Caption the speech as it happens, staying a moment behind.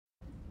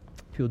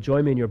you'll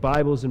join me in your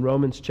Bibles in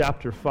Romans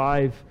chapter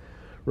 5,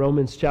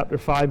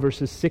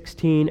 verses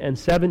 16 and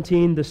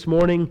 17 this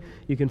morning.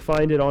 You can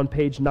find it on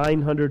page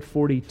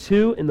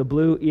 942 in the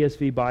blue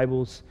ESV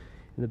Bibles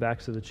in the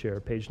backs of the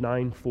chair, page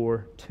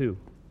 942.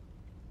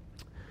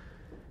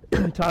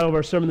 The title of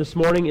our sermon this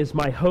morning is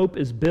My Hope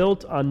is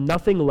Built on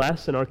Nothing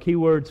Less, and our key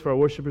words for our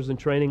worshipers in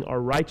training are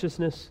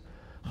righteousness,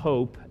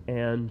 hope,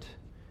 and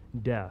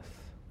death.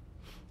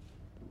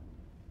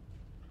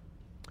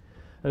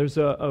 There's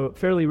a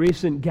fairly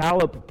recent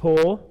Gallup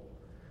poll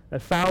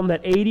that found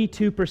that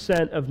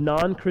 82% of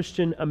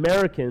non-Christian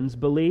Americans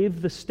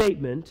believe the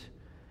statement,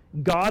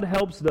 God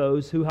helps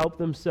those who help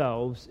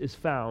themselves, is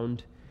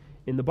found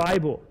in the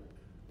Bible.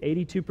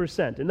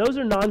 82%. And those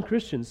are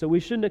non-Christians, so we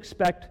shouldn't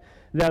expect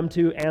them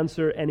to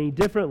answer any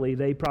differently.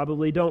 They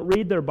probably don't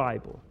read their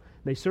Bible.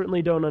 They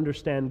certainly don't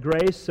understand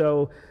grace,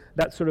 so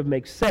that sort of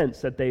makes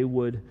sense that they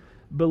would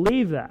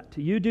believe that.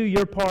 You do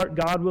your part,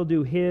 God will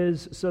do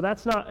His. So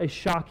that's not a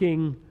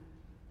shocking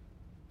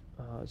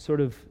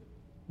sort of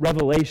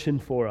revelation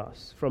for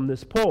us from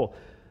this poll.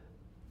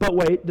 But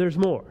wait, there's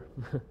more.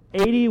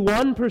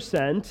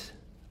 81%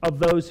 of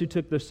those who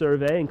took the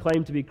survey and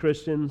claimed to be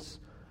Christians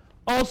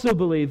also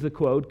believe the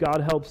quote,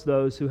 God helps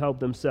those who help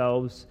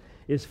themselves,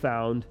 is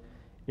found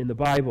in the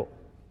Bible.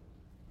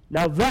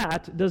 Now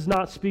that does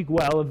not speak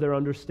well of their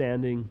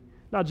understanding,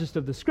 not just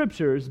of the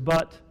Scriptures,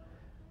 but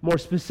more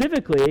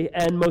specifically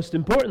and most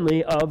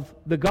importantly of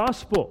the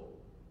gospel.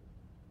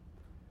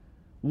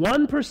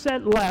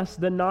 1% less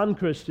than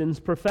non-Christians,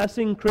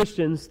 professing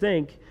Christians,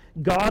 think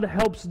God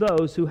helps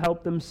those who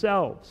help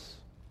themselves.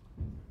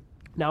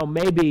 Now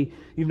maybe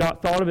you've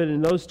not thought of it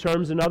in those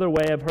terms. Another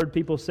way I've heard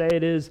people say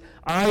it is,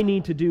 I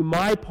need to do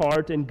my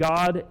part and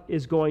God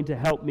is going to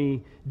help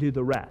me do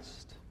the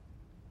rest.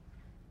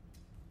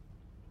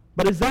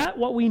 But is that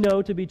what we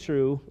know to be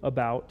true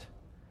about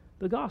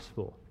the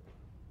gospel?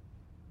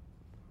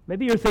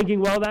 Maybe you're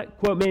thinking, well, that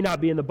quote may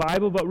not be in the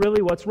Bible, but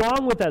really what's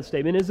wrong with that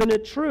statement? Isn't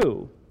it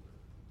true?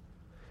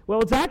 Well,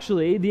 it's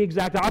actually the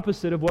exact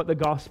opposite of what the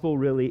gospel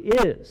really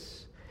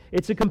is.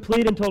 It's a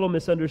complete and total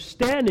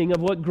misunderstanding of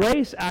what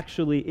grace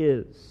actually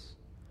is.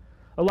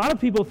 A lot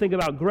of people think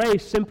about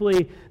grace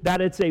simply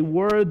that it's a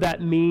word that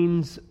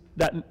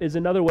is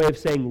another way of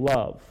saying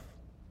love.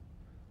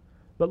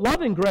 But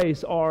love and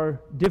grace are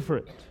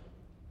different.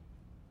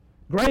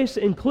 Grace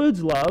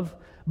includes love,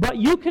 but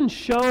you can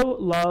show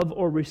love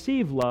or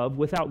receive love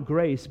without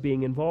grace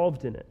being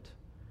involved in it.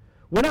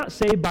 We're not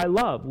saved by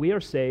love. We are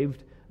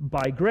saved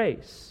by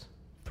grace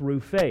through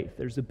faith.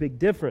 There's a big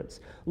difference.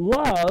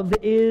 Love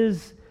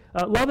as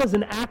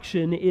an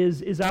action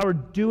is our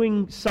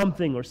doing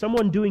something or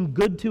someone doing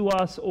good to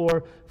us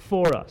or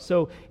for us.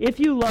 So if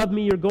you love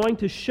me, you're going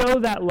to show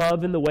that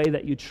love in the way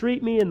that you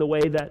treat me, in the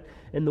way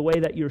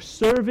that you're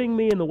serving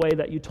me, in the way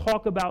that you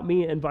talk about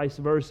me, and vice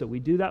versa. We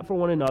do that for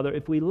one another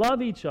if we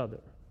love each other.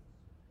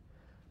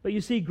 But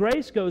you see,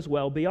 grace goes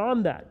well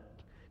beyond that.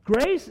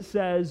 Grace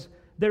says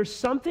there's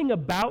something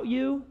about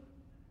you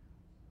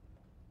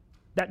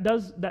that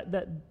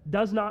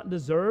does not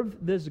deserve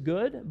this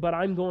good, but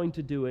I'm going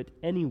to do it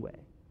anyway.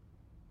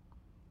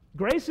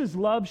 Grace is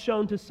love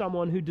shown to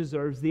someone who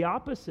deserves the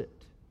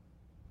opposite.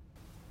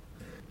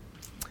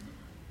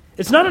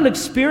 It's not an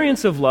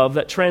experience of love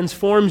that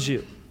transforms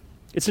you.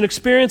 It's an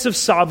experience of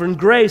sovereign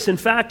grace. In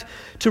fact,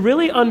 to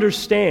really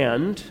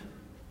understand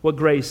what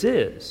grace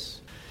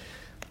is,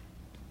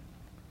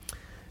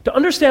 to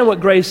understand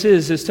what grace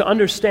is to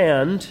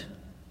understand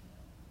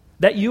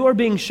that you are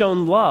being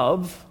shown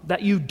love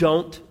that you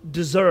don't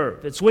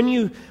deserve. It's when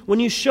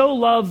you show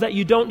love that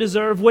you don't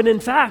deserve, when in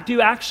fact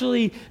you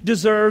actually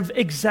deserve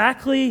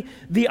exactly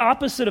the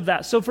opposite of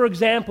that. So for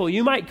example,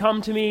 you might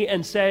come to me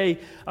and say,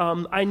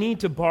 I need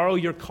to borrow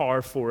your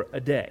car for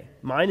a day.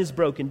 Mine is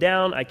broken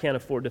down, I can't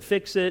afford to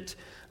fix it,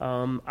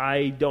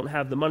 I don't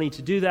have the money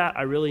to do that,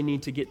 I really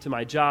need to get to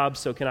my job,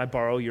 so can I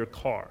borrow your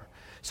car?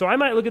 So I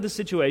might look at the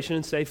situation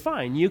and say,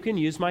 fine, you can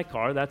use my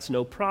car, that's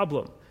no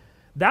problem.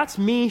 That's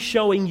me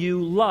showing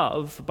you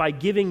love by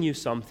giving you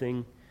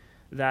something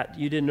that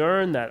you didn't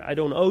earn, that I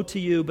don't owe to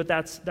you, but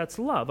that's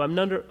love. I'm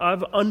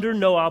under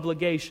no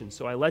obligation,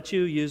 so I let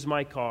you use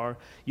my car.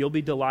 You'll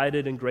be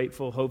delighted and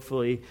grateful,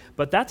 hopefully,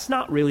 but that's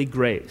not really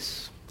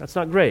grace. That's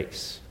not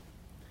grace.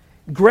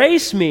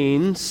 Grace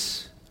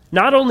means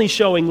not only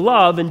showing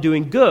love and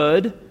doing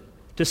good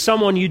to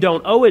someone you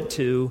don't owe it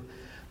to,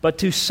 but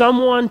to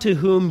someone to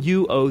whom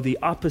you owe the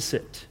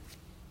opposite.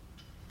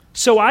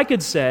 So I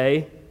could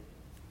say,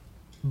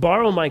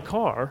 borrow my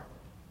car.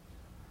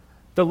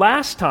 The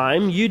last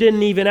time, you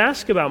didn't even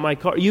ask about my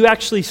car. You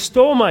actually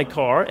stole my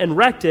car and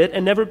wrecked it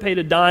and never paid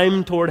a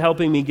dime toward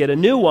helping me get a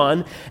new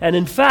one. And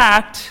in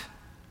fact,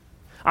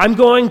 I'm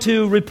going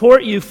to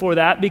report you for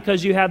that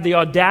because you had the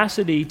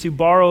audacity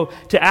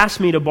to ask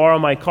me to borrow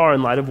my car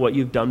in light of what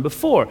you've done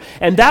before.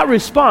 And that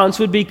response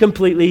would be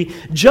completely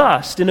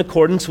just in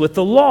accordance with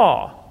the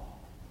law.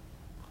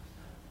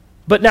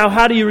 But now,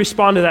 how do you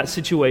respond to that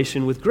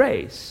situation with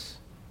grace?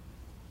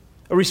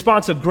 A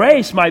response of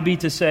grace might be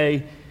to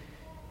say,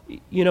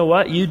 you know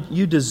what?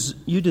 You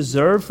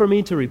deserve for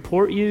me to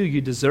report you.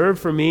 You deserve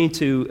for me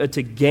to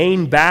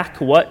gain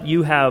back what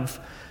you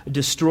have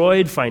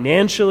destroyed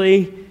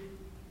financially.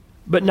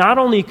 But not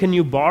only can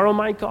you borrow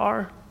my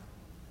car,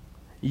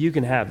 you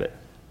can have it.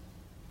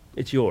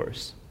 It's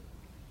yours.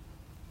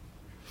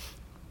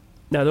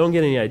 Now, don't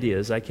get any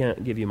ideas. I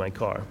can't give you my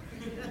car.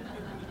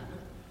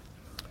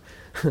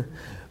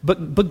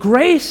 But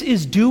grace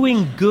is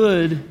doing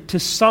good to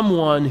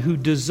someone who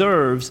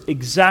deserves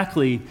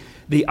exactly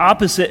the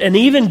opposite, and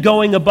even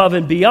going above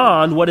and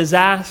beyond what is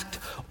asked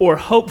or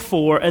hoped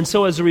for. And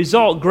so as a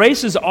result,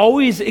 grace is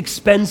always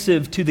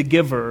expensive to the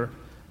giver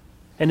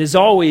and is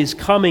always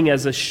coming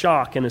as a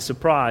shock and a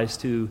surprise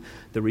to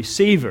the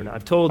receiver. Now,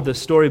 I've told the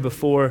story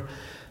before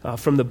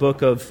from the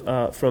book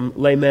of from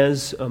Les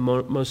Mis.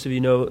 Most of you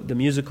know the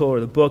musical or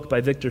the book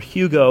by Victor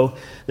Hugo.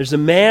 There's a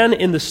man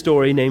in the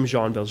story named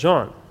Jean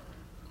Valjean.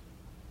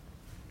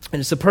 And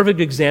it's a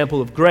perfect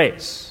example of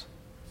grace.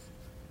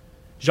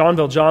 Jean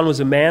Valjean was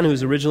a man who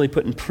was originally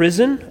put in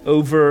prison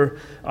over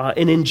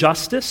an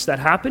injustice that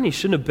happened. He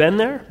shouldn't have been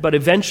there, but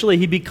eventually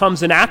he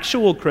becomes an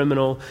actual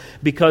criminal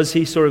because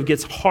he sort of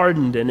gets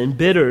hardened and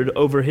embittered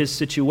over his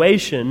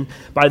situation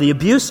by the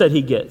abuse that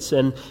he gets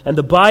and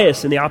the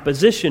bias and the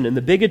opposition and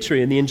the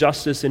bigotry and the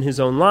injustice in his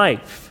own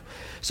life.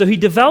 So he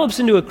develops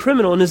into a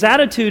criminal, and his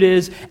attitude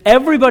is,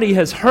 everybody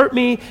has hurt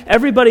me,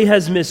 everybody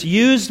has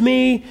misused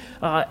me,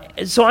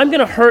 so I'm going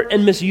to hurt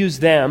and misuse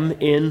them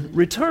in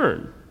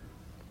return.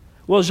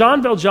 Well,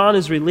 Jean Valjean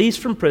is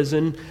released from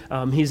prison.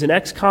 He's an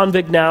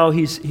ex-convict now.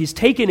 He's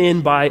taken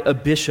in by a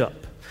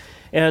bishop.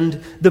 And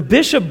the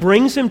bishop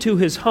brings him to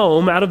his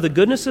home out of the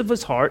goodness of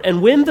his heart,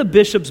 and when the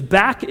bishop's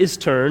back is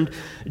turned,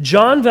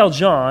 Jean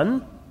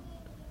Valjean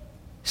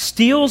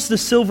steals the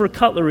silver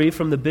cutlery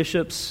from the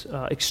bishop's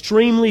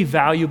extremely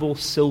valuable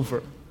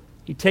silver.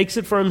 He takes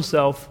it for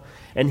himself,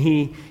 and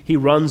he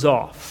runs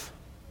off.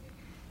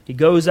 He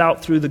goes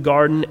out through the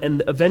garden,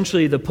 and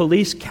eventually the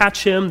police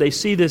catch him. They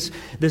see this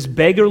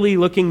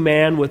beggarly-looking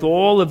man with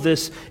all of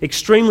this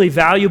extremely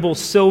valuable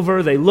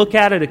silver. They look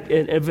at it,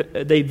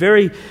 and they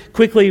very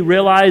quickly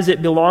realize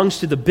it belongs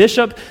to the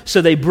bishop.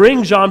 So they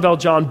bring Jean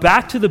Valjean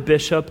back to the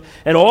bishop,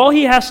 and all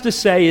he has to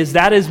say is,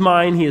 "That is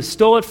mine. He has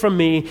stole it from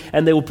me,"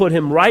 and they will put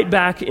him right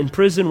back in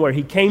prison where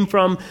he came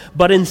from.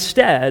 But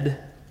instead,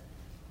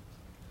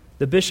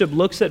 the bishop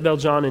looks at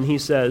Valjean and he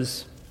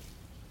says,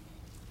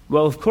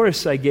 "Well, of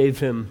course I gave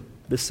him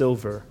the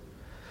silver.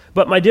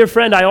 But my dear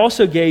friend, I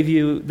also gave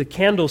you the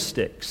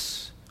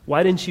candlesticks.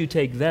 Why didn't you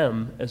take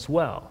them as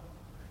well?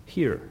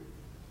 Here,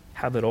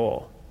 have it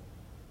all."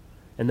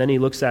 And then he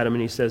looks at him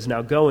and he says,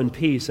 "Now go in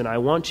peace, and I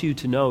want you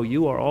to know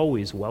you are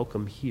always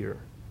welcome here."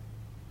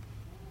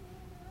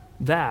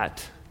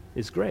 That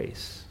is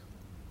grace.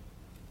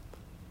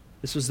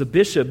 This was the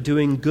bishop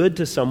doing good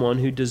to someone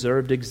who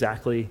deserved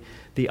exactly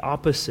the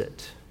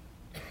opposite.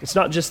 It's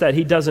not just that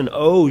he doesn't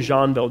owe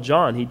Jean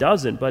Valjean. He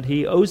doesn't, but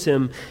he owes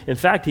him, in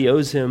fact, he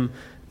owes him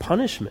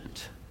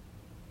punishment.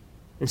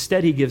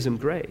 Instead, he gives him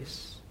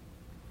grace.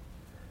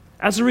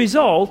 As a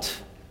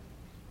result,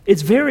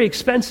 it's very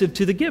expensive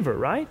to the giver,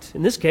 right?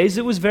 In this case,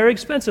 it was very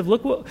expensive.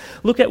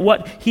 Look at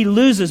what he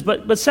loses.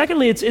 But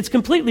secondly, it's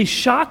completely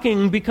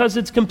shocking because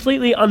it's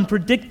completely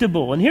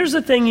unpredictable. And here's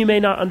the thing you may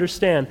not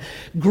understand.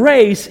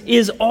 Grace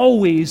is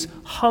always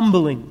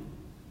humbling.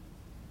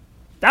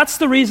 That's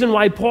the reason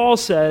why Paul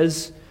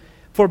says,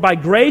 "For by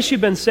grace you've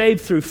been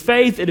saved through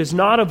faith. It is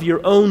not of your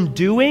own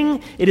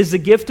doing. It is the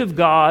gift of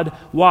God."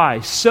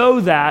 Why? So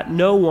that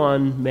no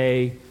one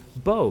may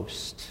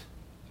boast.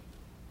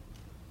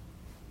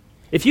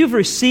 If you've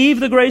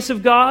received the grace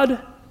of God,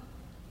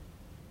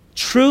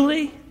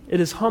 truly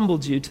it has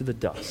humbled you to the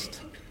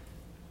dust.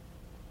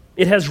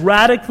 It has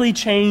radically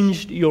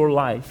changed your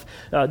life.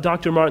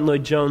 Dr. Martin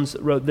Lloyd-Jones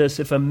wrote this: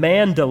 "If a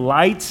man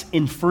delights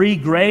in free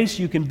grace,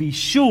 you can be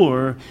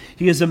sure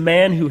he is a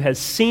man who has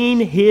seen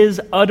his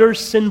utter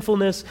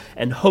sinfulness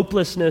and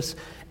hopelessness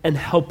and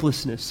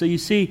helplessness." So you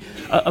see,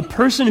 a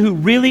person who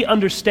really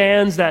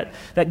understands that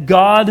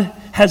God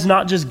has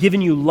not just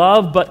given you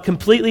love, but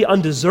completely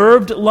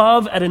undeserved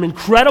love at an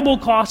incredible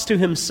cost to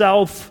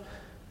himself,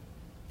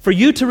 for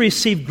you to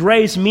receive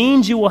grace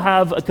means you will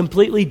have a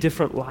completely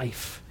different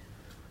life.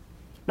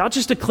 Not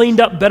just a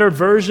cleaned up, better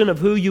version of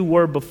who you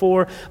were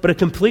before, but a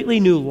completely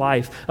new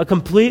life, a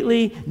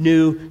completely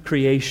new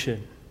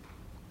creation.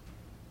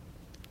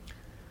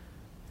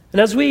 And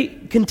as we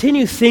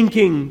continue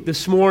thinking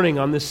this morning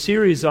on this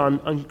series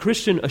on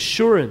Christian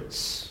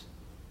assurance,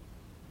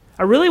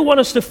 I really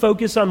want us to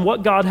focus on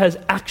what God has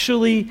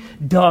actually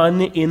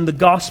done in the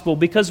gospel,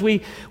 because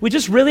we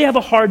just really have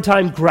a hard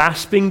time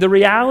grasping the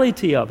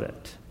reality of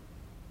it,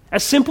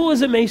 as simple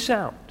as it may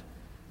sound.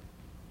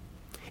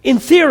 In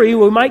theory,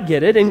 we might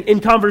get it. In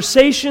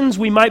conversations,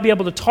 we might be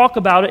able to talk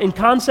about it. In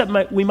concept,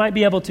 we might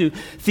be able to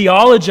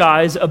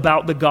theologize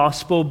about the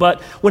gospel. But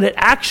when it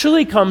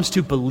actually comes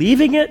to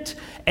believing it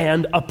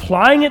and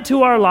applying it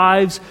to our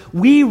lives,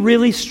 we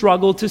really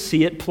struggle to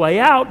see it play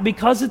out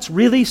because it's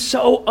really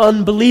so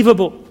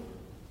unbelievable.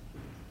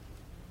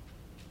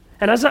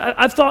 And as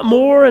I've thought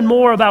more and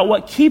more about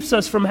what keeps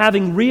us from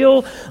having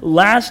real,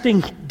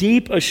 lasting,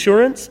 deep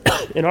assurance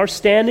in our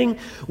standing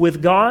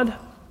with God,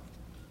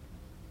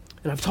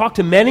 and I've talked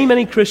to many,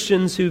 many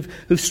Christians who've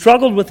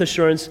struggled with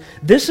assurance,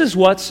 this is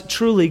what's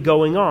truly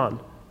going on.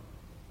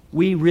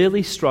 We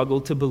really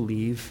struggle to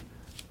believe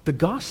the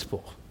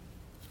gospel.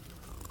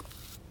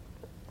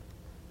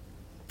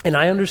 And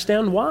I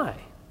understand why.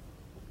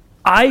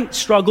 I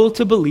struggle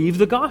to believe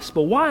the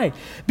gospel. Why?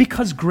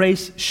 Because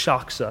grace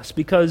shocks us.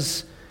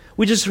 Because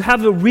we just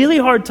have a really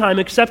hard time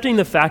accepting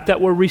the fact that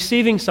we're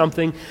receiving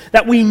something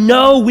that we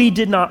know we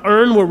did not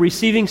earn. We're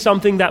receiving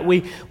something that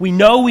we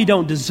know we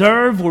don't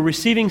deserve. We're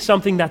receiving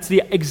something that's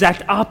the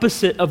exact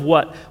opposite of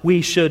what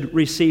we should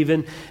receive.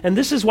 And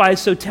this is why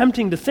it's so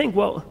tempting to think,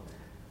 well,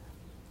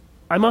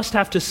 I must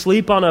have to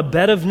sleep on a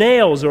bed of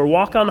nails or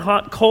walk on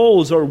hot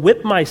coals or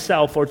whip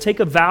myself or take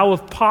a vow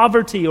of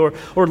poverty or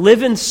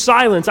live in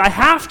silence. I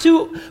have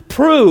to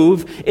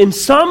prove in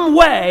some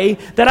way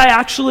that I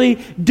actually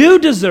do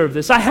deserve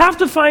this. I have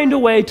to find a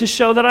way to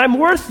show that I'm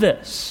worth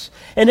this.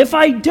 And if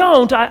I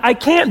don't, I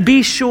can't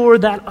be sure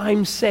that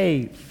I'm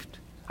saved.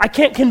 I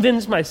can't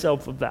convince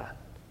myself of that.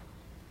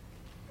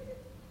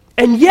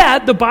 And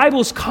yet, the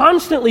Bible's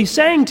constantly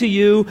saying to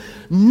you,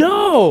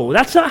 no,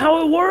 that's not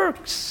how it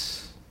works.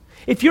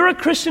 If you're a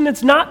Christian,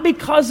 it's not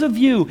because of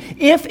you.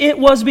 If it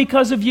was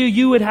because of you,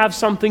 you would have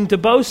something to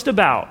boast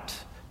about.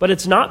 But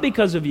it's not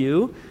because of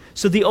you.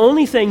 So the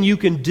only thing you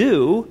can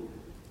do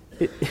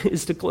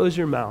is to close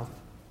your mouth.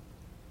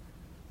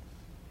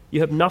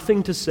 You have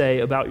nothing to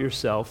say about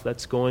yourself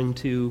that's going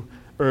to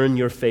earn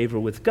your favor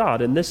with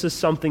God. And this is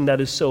something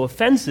that is so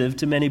offensive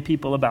to many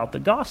people about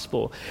the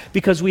gospel,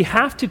 because we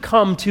have to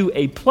come to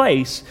a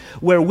place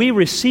where we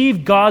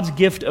receive God's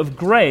gift of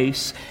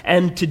grace,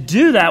 and to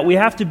do that, we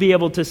have to be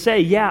able to say,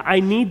 yeah, I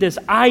need this.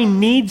 I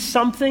need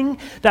something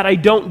that I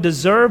don't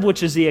deserve,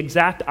 which is the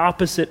exact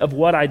opposite of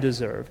what I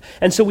deserve.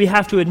 And so we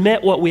have to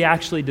admit what we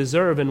actually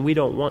deserve, and we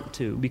don't want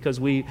to, because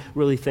we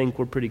really think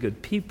we're pretty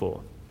good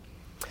people.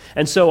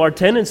 And so our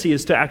tendency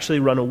is to actually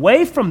run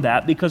away from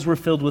that because we're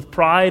filled with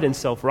pride and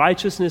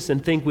self-righteousness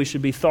and think we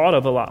should be thought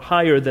of a lot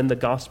higher than the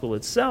gospel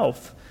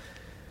itself.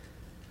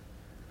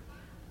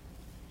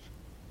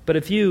 But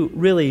if you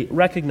really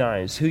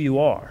recognize who you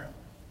are,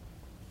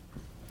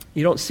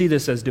 you don't see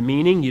this as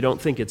demeaning, you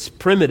don't think it's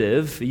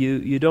primitive,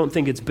 you don't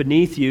think it's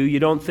beneath you, you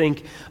don't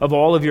think of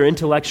all of your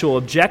intellectual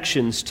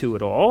objections to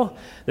it all.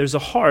 There's a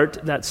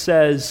heart that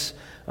says,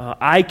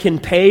 I can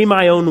pay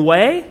my own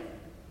way.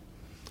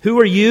 Who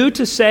are you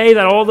to say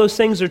that all those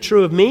things are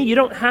true of me? You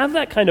don't have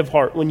that kind of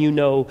heart when you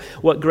know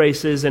what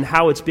grace is and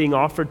how it's being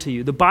offered to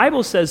you. The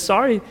Bible says,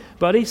 sorry,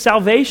 buddy,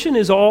 salvation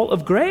is all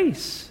of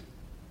grace.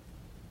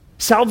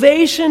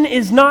 Salvation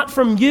is not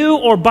from you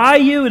or by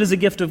you. It is a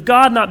gift of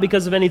God, not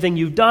because of anything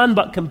you've done,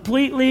 but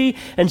completely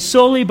and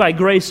solely by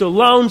grace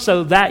alone,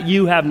 so that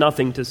you have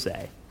nothing to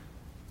say.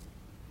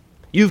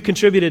 You've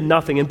contributed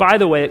nothing. And by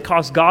the way, it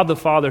cost God the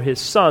Father His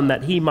Son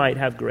that He might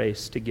have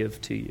grace to give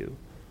to you.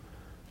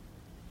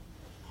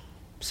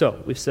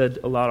 So, we've said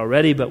a lot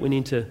already, but we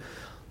need to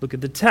look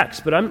at the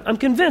text. But I'm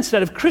convinced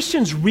that if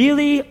Christians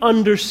really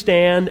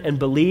understand and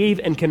believe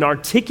and can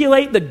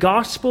articulate the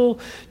gospel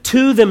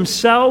to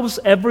themselves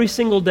every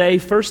single day,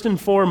 first and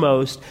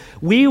foremost,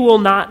 we will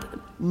not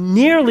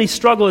nearly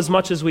struggle as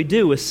much as we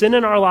do with sin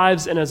in our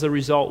lives and as a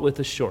result with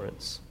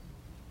assurance.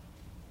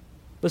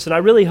 Listen, I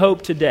really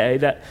hope today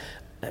that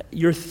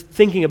you're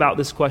thinking about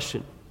this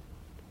question.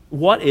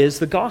 What is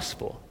the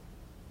gospel?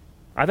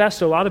 I've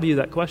asked a lot of you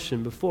that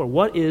question before.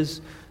 What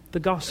is the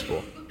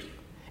gospel?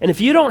 And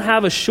if you don't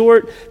have a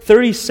short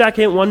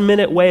 30-second,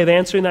 1-minute way of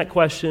answering that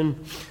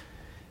question,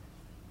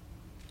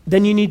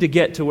 then you need to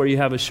get to where you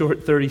have a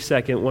short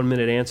 30-second,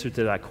 1-minute answer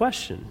to that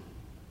question.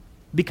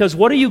 Because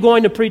what are you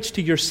going to preach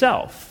to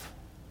yourself?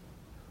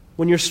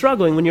 When you're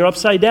struggling, when you're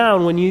upside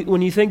down, when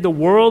you think the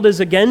world is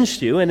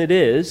against you, and it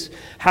is,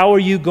 how are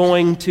you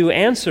going to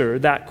answer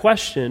that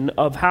question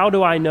of how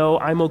do I know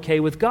I'm okay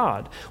with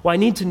God? Well, I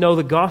need to know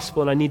the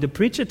gospel, and I need to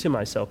preach it to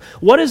myself.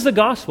 What is the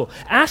gospel?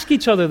 Ask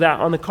each other that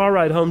on the car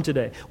ride home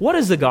today. What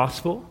is the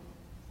gospel?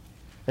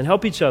 And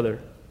help each other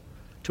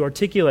to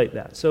articulate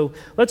that. So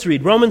let's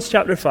read Romans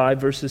chapter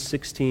 5, verses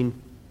 16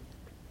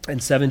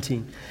 and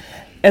 17.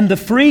 And the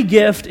free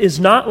gift is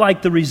not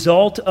like the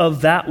result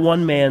of that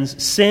one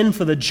man's sin,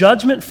 for the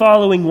judgment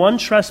following one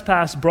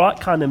trespass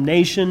brought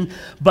condemnation,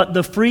 but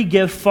the free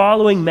gift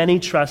following many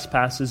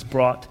trespasses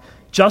brought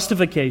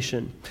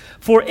justification.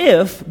 For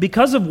if,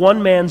 because of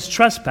one man's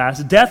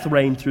trespass, death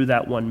reigned through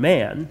that one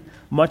man,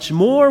 much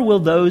more will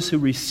those who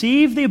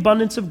receive the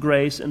abundance of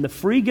grace and the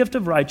free gift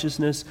of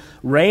righteousness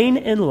reign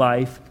in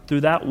life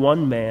through that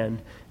one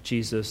man,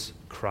 Jesus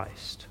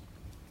Christ.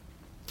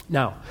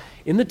 Now,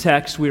 in the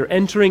text, we are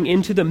entering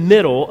into the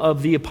middle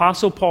of the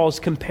Apostle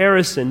Paul's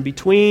comparison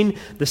between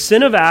the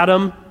sin of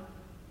Adam,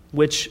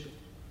 which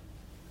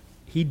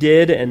he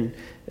did, and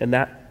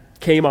that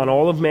came on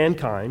all of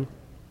mankind,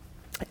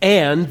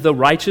 and the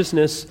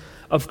righteousness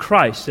of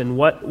Christ and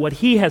what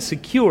he has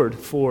secured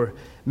for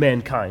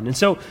mankind. And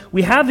so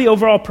we have the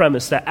overall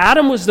premise that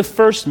Adam was the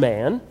first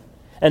man,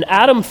 And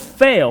Adam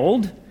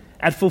failed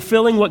at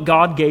fulfilling what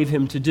God gave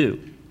him to do.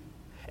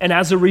 And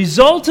as a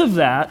result of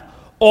that,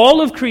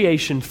 all of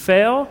creation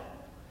failed,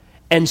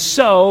 and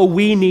so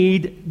we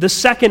need the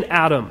second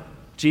Adam,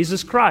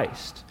 Jesus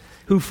Christ,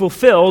 who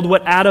fulfilled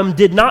what Adam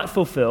did not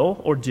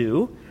fulfill or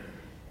do,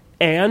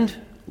 and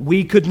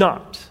we could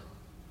not.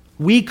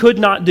 We could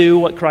not do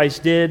what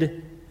Christ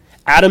did.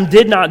 Adam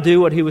did not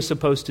do what he was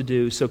supposed to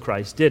do, so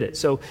Christ did it.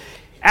 So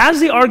as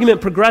the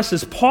argument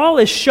progresses, Paul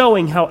is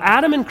showing how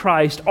Adam and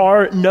Christ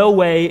are no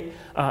way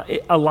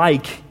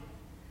alike,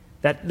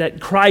 that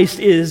Christ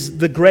is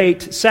the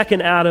great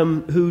second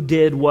Adam who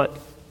did what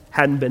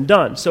hadn't been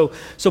done. So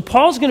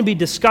Paul's going to be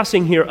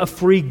discussing here a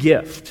free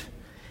gift.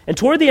 And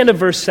toward the end of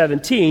verse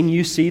 17,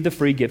 you see the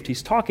free gift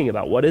he's talking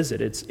about. What is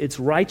it? It's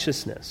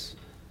righteousness.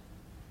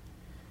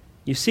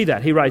 You see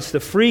that. He writes, the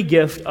free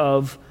gift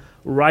of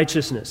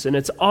righteousness. And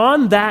it's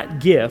on that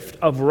gift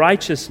of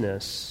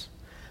righteousness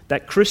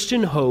that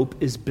Christian hope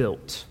is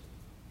built.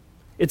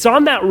 It's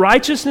on that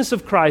righteousness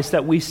of Christ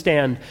that we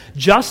stand,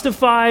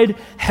 justified,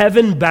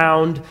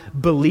 heaven-bound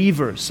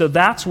believers. So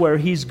that's where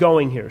he's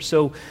going here.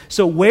 So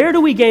where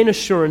do we gain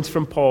assurance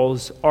from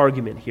Paul's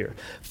argument here?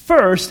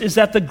 First is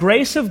that the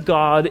grace of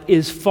God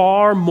is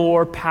far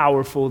more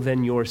powerful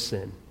than your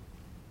sin.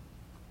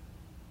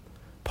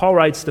 Paul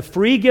writes, the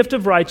free gift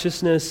of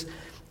righteousness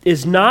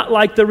is not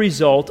like the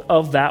result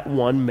of that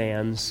one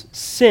man's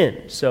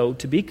sin. So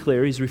to be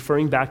clear, he's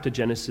referring back to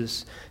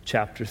Genesis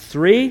chapter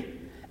 3,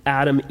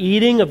 Adam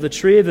eating of the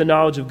tree of the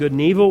knowledge of good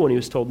and evil when he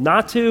was told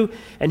not to.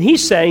 And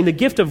he's saying the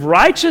gift of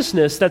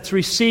righteousness that's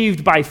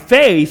received by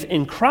faith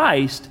in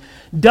Christ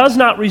does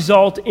not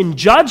result in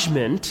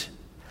judgment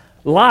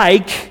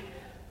like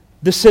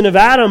the sin of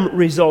Adam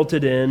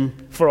resulted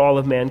in for all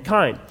of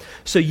mankind.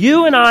 So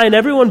you and I and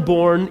everyone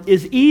born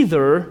is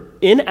either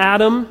in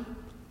Adam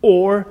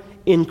or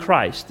in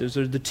Christ. Those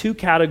are the two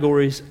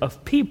categories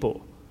of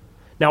people.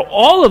 Now,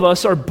 all of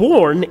us are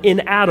born in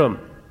Adam.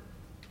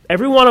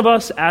 Every one of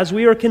us, as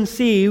we are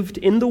conceived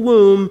in the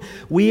womb,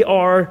 we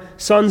are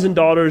sons and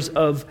daughters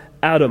of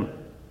Adam.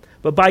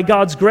 But by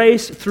God's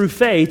grace, through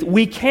faith,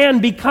 we can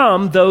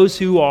become those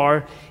who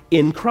are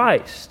in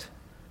Christ.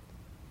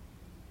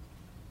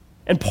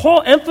 And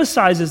Paul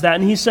emphasizes that,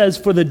 and he says,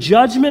 for the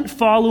judgment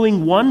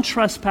following one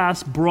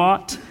trespass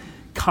brought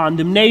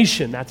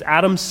condemnation. That's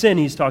Adam's sin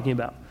he's talking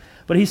about.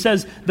 But he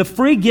says the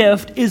free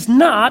gift is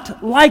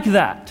not like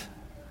that.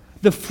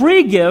 The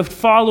free gift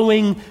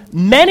following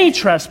many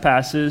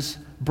trespasses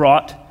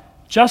brought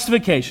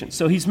justification.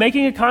 So he's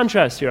making a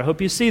contrast here. I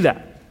hope you see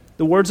that.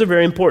 The words are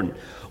very important.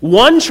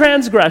 One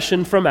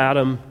transgression from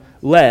Adam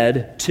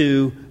led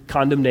to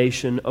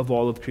condemnation of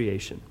all of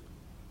creation.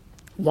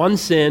 One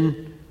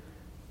sin,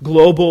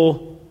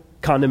 global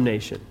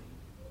condemnation.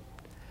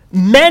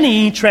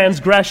 Many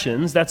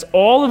transgressions, that's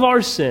all of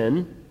our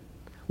sin,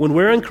 when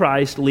we're in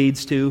Christ,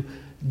 leads to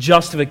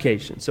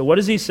justification. So what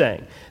is he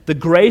saying? The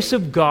grace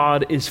of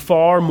God is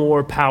far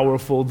more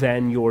powerful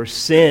than your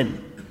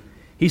sin.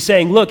 He's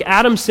saying, look,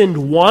 Adam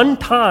sinned one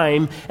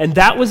time, and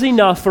that was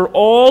enough for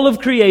all of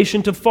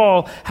creation to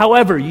fall.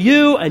 However,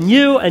 you and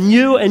you and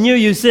you and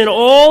you sin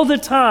all the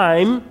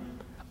time,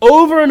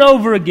 over and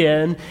over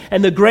again,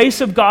 and the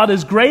grace of God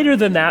is greater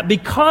than that.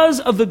 Because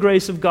of the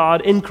grace of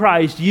God in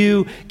Christ,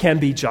 you can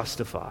be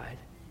justified.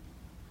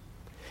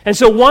 And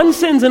so one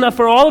sin's enough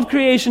for all of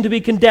creation to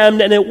be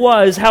condemned, and it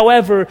was.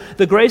 However,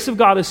 the grace of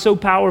God is so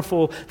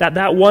powerful that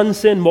that one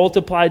sin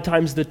multiplied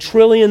times the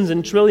trillions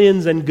and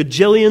trillions and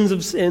gajillions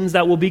of sins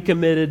that will be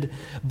committed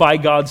by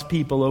God's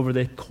people over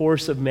the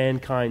course of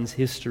mankind's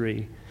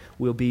history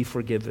will be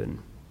forgiven.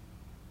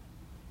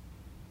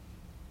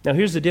 Now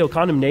here's the deal.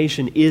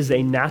 Condemnation is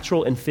a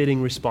natural and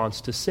fitting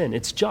response to sin.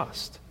 It's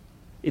just.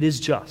 It is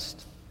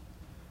just.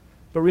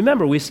 But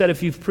remember, we said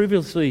if you've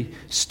previously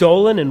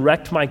stolen and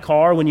wrecked my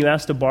car when you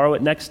asked to borrow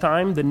it next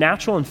time, the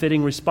natural and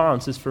fitting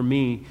response is for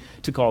me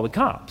to call the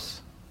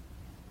cops.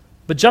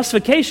 But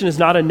justification is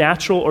not a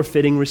natural or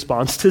fitting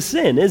response to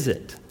sin, is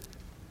it?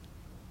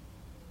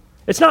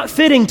 It's not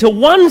fitting to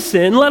one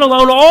sin, let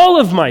alone all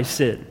of my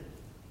sin.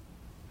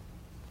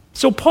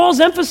 So Paul's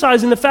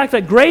emphasizing the fact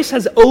that grace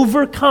has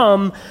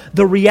overcome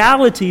the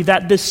reality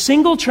that this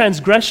single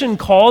transgression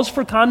calls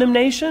for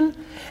condemnation,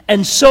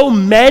 and so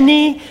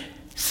many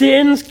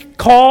sins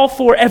call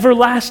for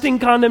everlasting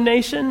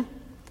condemnation,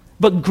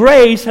 but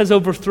grace has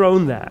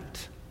overthrown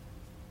that.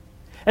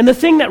 And the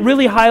thing that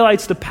really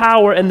highlights the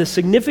power and the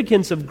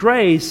significance of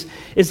grace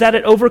is that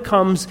it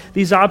overcomes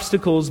these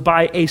obstacles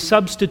by a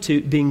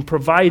substitute being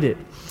provided.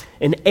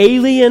 An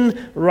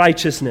alien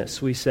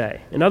righteousness, we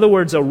say. In other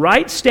words, a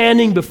right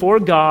standing before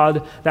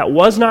God that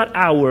was not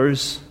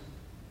ours,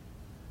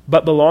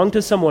 but belonged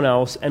to someone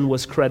else and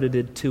was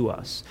credited to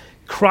us.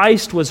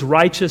 Christ was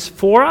righteous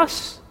for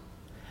us,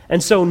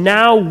 and so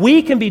now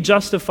we can be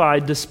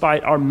justified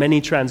despite our many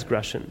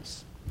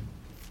transgressions.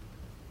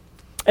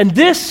 And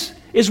this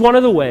is one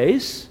of the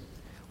ways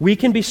we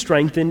can be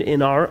strengthened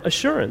in our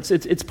assurance.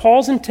 It's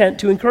Paul's intent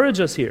to encourage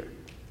us here.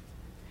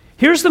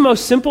 Here's the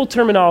most simple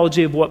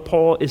terminology of what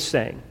Paul is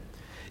saying.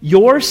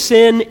 Your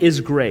sin is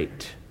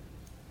great,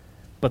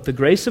 But the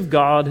grace of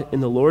God in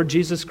the Lord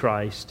Jesus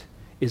Christ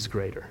is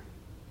greater.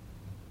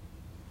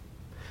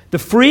 The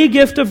free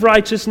gift of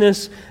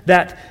righteousness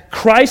that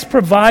Christ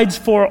provides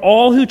for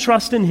all who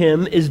trust in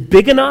Him is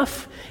big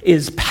enough,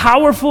 is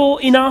powerful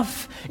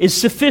enough, is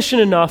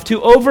sufficient enough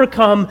to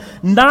overcome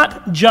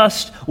not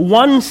just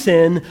one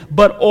sin,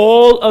 but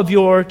all of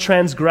your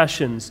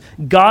transgressions.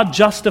 God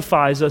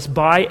justifies us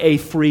by a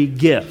free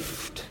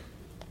gift.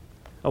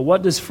 Now,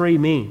 what does free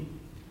mean?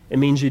 It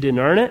means you didn't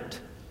earn it.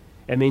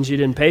 It means you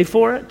didn't pay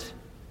for it.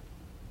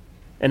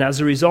 And as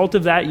a result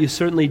of that, you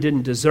certainly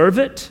didn't deserve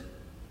it.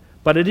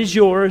 But it is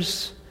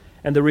yours,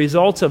 and the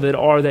results of it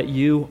are that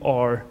you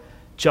are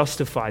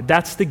justified.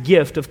 That's the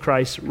gift of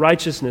Christ's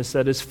righteousness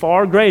that is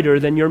far greater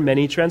than your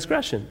many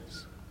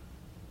transgressions.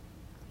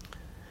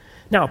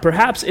 Now,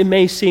 perhaps it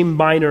may seem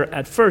minor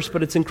at first,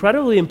 but it's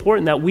incredibly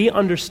important that we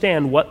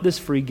understand what this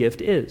free gift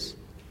is.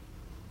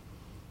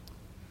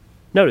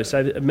 Notice,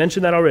 I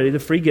mentioned that already. The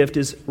free gift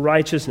is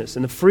righteousness,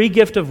 and the free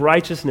gift of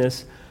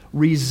righteousness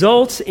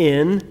results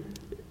in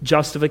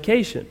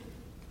justification.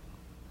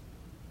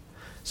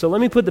 So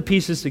let me put the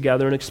pieces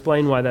together and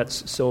explain why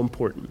that's so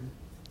important.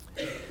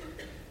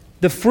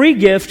 The free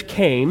gift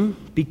came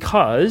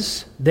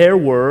because there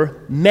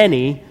were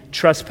many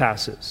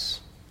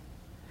trespasses.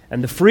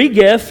 And the free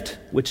gift,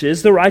 which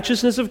is the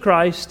righteousness of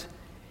Christ,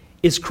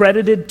 is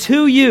credited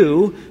to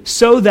you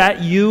so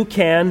that you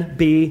can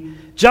be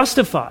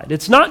justified.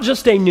 It's not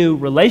just a new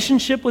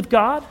relationship with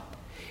God.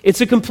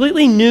 It's a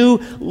completely new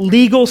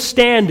legal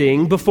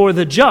standing before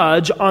the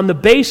judge on the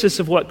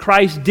basis of what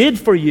Christ did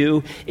for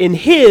you in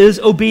His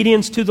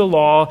obedience to the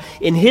law,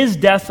 in His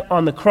death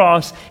on the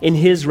cross, in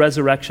His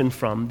resurrection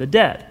from the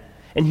dead.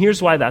 And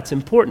here's why that's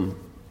important.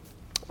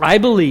 I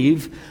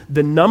believe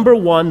the number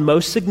one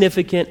most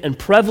significant and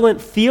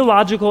prevalent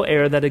theological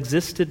error that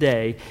exists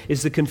today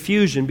is the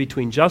confusion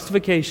between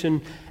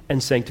justification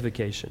and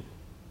sanctification.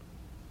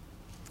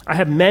 I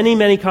have many,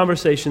 many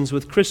conversations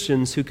with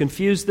Christians who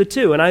confuse the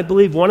two, and I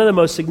believe one of the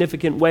most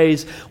significant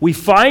ways we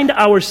find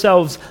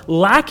ourselves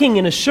lacking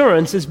in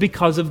assurance is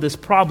because of this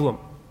problem.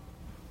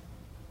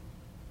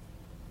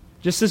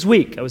 Just this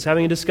week, I was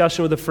having a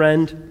discussion with a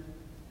friend.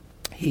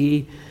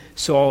 He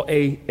saw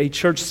a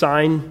church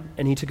sign,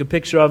 and he took a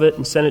picture of it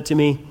and sent it to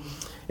me,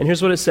 and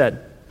here's what it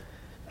said.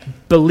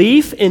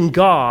 Belief in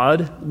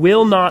God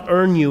will not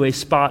earn you a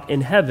spot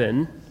in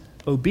heaven.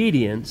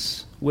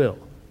 Obedience will.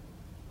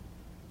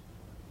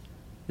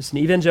 It's an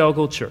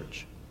evangelical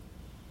church.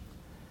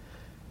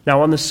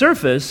 Now, on the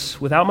surface,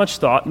 without much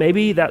thought,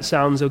 maybe that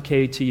sounds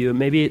okay to you.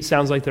 Maybe it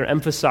sounds like they're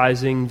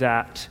emphasizing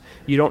that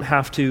you don't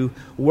have to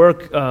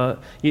work.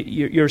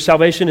 Your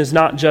salvation is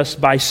not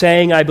just by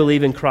saying I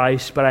believe in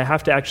Christ, but I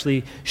have to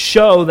actually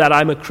show that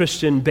I'm a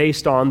Christian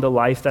based on the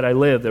life that I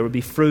live. There would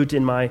be fruit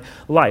in my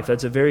life.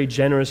 That's a very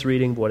generous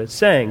reading of what it's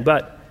saying.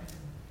 But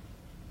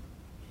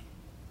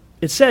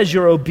it says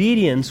your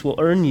obedience will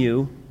earn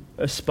you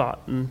a spot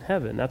in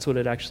heaven. That's what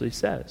it actually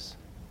says.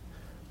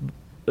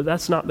 But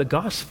that's not the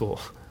gospel.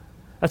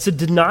 That's a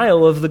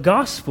denial of the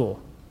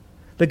gospel.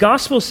 The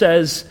gospel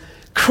says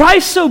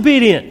Christ's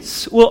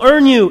obedience will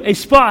earn you a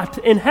spot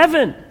in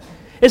heaven.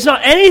 It's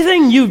not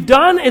anything you've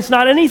done. It's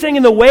not anything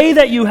in the way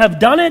that you have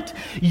done it.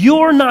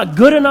 You're not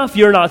good enough.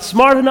 You're not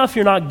smart enough.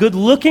 You're not good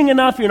looking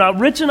enough. You're not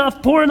rich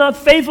enough, poor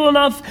enough, faithful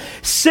enough,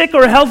 sick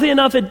or healthy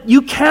enough.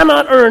 You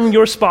cannot earn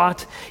your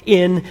spot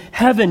in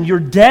heaven.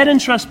 You're dead in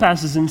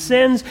trespasses and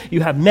sins.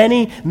 You have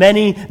many,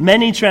 many,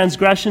 many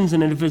transgressions.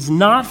 And if it's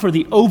not for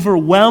the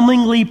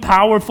overwhelmingly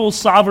powerful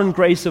sovereign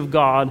grace of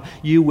God,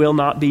 you will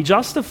not be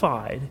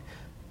justified.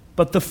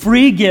 But the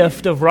free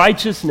gift of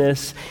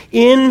righteousness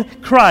in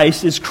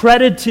Christ is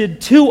credited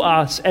to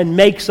us and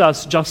makes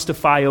us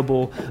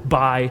justifiable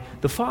by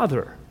the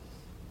Father.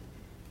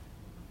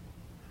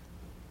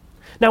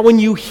 Now, when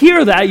you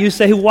hear that, you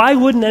say, why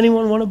wouldn't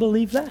anyone want to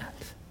believe that?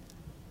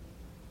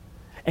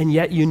 And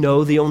yet you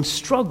know the own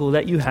struggle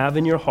that you have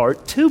in your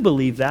heart to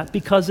believe that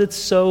because it's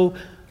so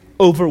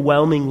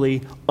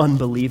overwhelmingly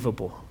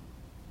unbelievable.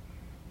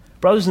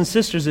 Brothers and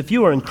sisters, if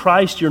you are in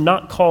Christ, you're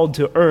not called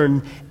to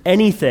earn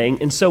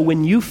anything. And so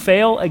when you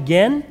fail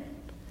again,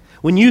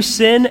 when you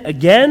sin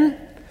again,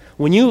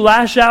 when you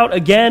lash out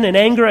again in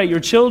anger at your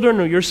children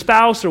or your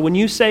spouse, or when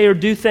you say or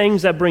do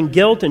things that bring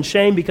guilt and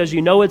shame because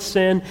you know it's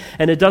sin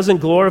and it doesn't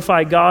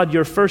glorify God,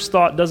 your first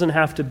thought doesn't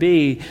have to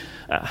be,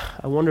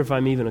 I wonder if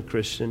I'm even a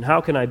Christian.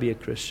 How can I be a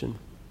Christian?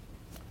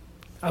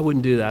 I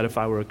wouldn't do that if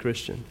I were a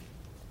Christian.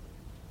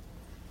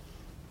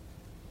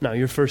 No,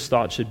 your first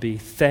thought should be,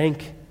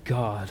 thank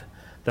God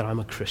that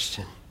I'm a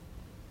Christian,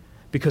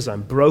 because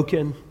I'm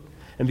broken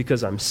and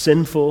because I'm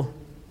sinful,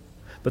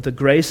 but the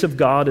grace of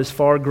God is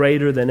far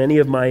greater than any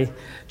of my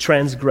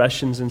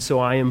transgressions, and so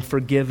I am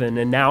forgiven,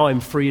 and now I'm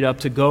freed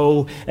up to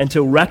go and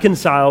to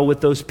reconcile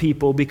with those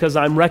people because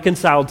I'm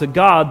reconciled to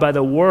God by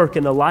the work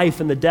and the life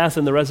and the death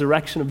and the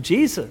resurrection of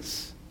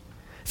Jesus.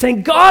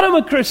 Thank God I'm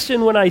a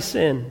Christian when I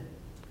sin,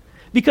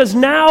 because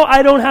now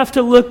I don't have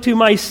to look to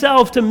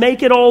myself to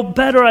make it all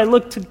better. I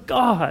look to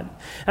God,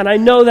 and I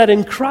know that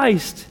in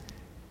Christ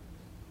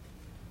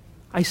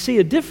I see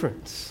a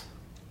difference.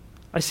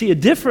 I see a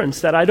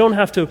difference, that I don't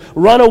have to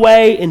run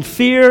away in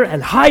fear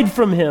and hide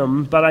from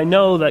him, but I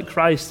know that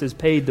Christ has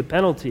paid the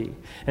penalty.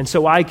 And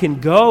so I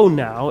can go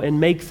now and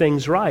make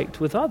things right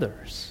with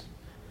others.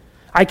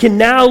 I can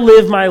now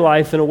live my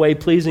life in a way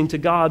pleasing to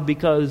God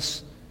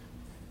because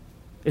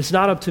it's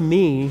not up to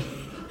me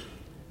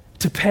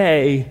to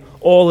pay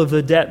all of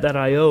the debt that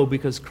I owe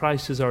because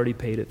Christ has already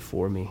paid it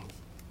for me.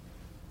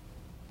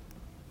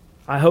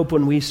 I hope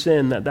when we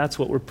sin that that's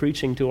what we're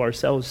preaching to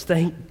ourselves.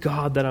 Thank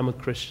God that I'm a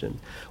Christian.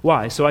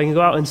 Why? So I can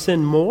go out and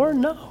sin more?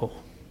 No.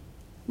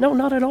 No,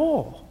 not at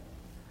all.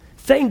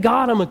 Thank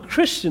God I'm a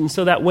Christian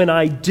so that when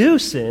I do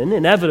sin,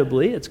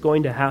 inevitably it's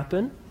going to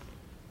happen,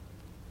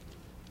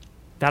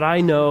 that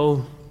I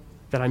know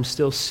that I'm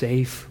still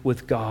safe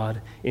with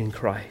God in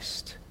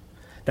Christ.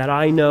 That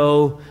I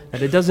know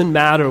that it doesn't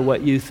matter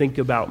what you think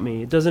about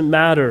me. It doesn't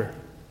matter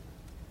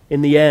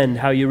in the end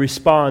how you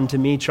respond to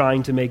me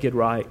trying to make it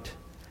right,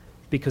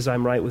 because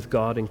I'm right with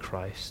God in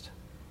Christ.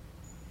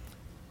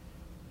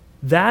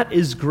 That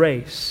is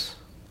grace,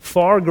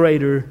 far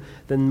greater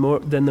than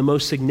the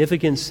most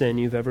significant sin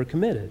you've ever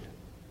committed.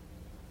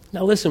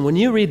 Now listen, when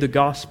you read the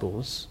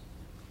Gospels,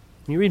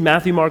 when you read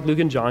Matthew, Mark, Luke,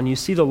 and John, you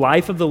see the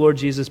life of the Lord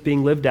Jesus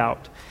being lived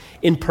out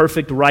in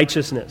perfect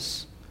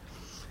righteousness.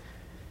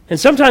 And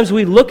sometimes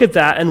we look at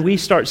that and we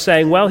start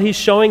saying, well, he's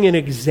showing an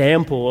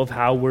example of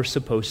how we're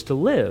supposed to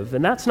live.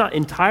 And that's not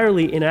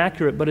entirely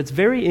inaccurate, but it's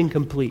very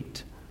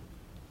incomplete.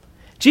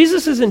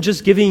 Jesus isn't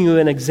just giving you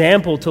an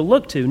example to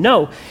look to.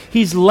 No,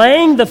 he's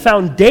laying the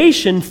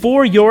foundation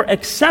for your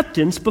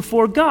acceptance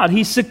before God.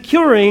 He's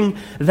securing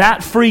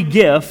that free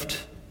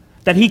gift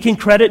that he can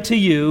credit to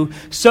you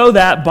so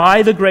that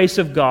by the grace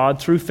of God,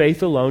 through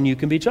faith alone, you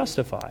can be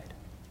justified.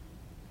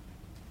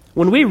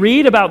 When we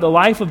read about the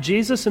life of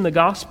Jesus in the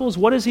Gospels,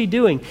 what is he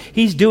doing?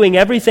 He's doing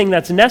everything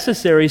that's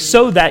necessary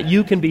so that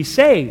you can be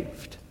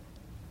saved.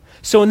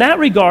 So in that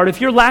regard,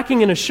 if you're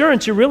lacking in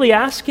assurance, you're really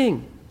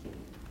asking.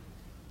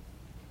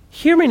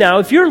 Hear me now,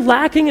 if you're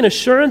lacking in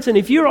assurance and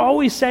if you're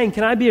always saying,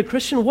 can I be a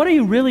Christian? What are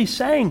you really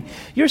saying?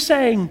 You're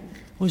saying,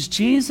 was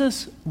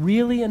Jesus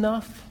really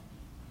enough?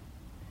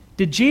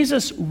 Did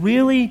Jesus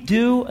really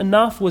do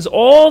enough? Was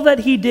all that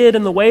he did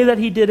and the way that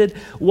he did it,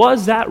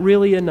 was that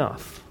really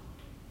enough?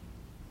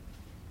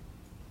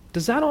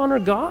 Does that honor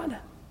God?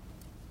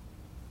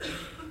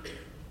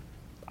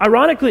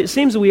 Ironically, it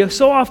seems that we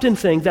so often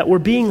think that we're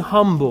being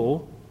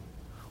humble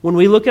when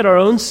we look at our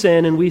own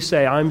sin and we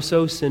say, I'm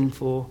so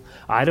sinful.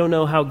 I don't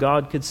know how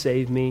God could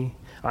save me.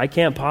 I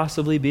can't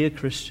possibly be a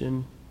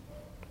Christian.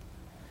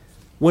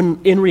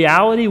 When in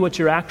reality, what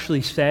you're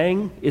actually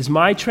saying is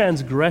my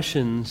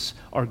transgressions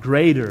are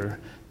greater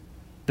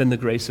than the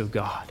grace of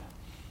God.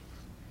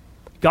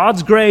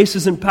 God's grace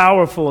isn't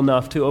powerful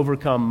enough to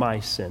overcome my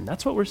sin.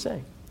 That's what we're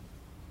saying.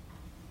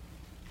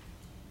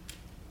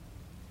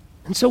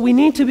 And so we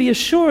need to be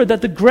assured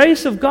that the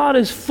grace of God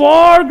is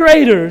far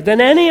greater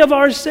than any of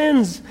our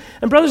sins.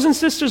 And brothers and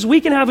sisters, we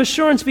can have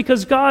assurance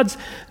because God's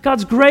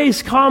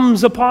grace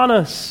comes upon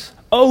us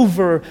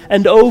over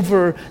and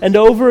over and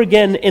over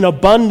again in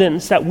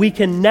abundance that we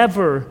can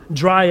never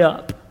dry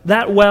up.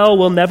 That well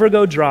will never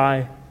go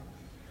dry,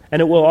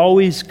 and it will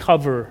always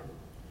cover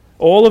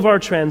all of our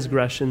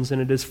transgressions,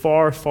 and it is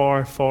far,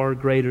 far, far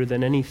greater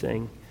than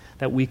anything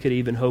that we could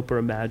even hope or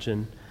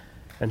imagine,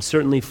 and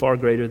certainly far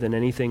greater than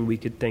anything we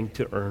could think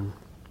to earn.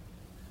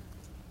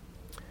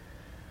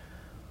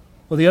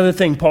 Well, the other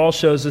thing Paul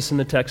shows us in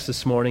the text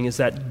this morning is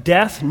that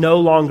death no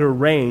longer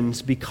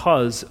reigns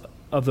because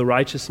of the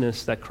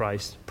righteousness that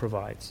Christ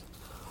provides.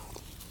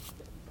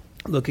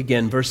 Look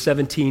again, verse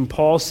 17,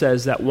 Paul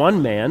says that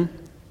one man,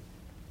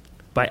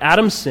 by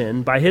Adam's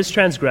sin, by his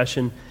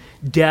transgression,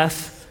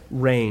 death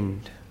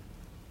reigned.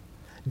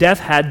 Death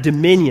had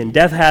dominion.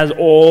 Death has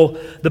all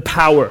the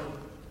power.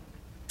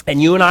 And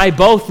you and I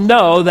both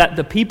know that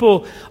the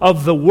people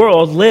of the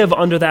world live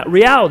under that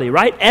reality,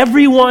 right?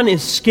 Everyone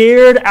is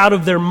scared out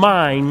of their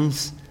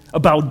minds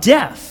about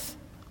death.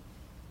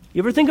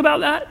 You ever think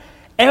about that?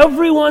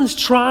 Everyone's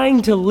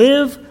trying to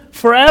live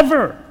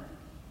forever.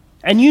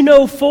 And you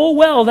know full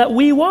well that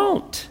we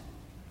won't.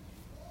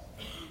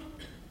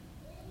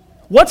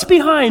 What's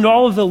behind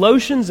all of the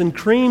lotions and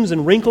creams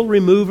and wrinkle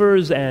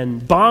removers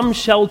and bomb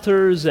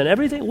shelters and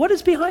everything? What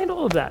is behind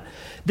all of that?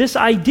 This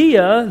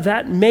idea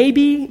that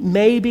maybe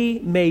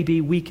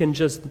we can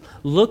just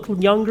look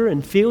younger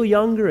and feel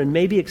younger and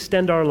maybe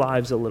extend our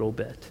lives a little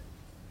bit.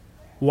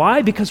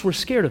 Why? Because we're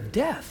scared of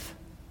death.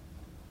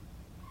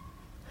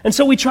 And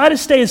so we try to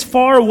stay as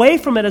far away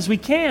from it as we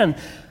can.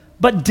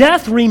 But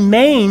death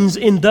remains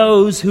in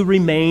those who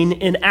remain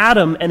in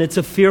Adam, and it's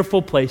a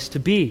fearful place to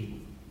be.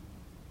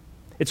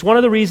 It's one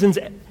of the reasons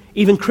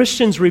even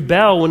Christians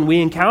rebel when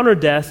we encounter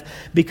death,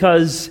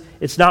 because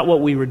it's not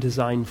what we were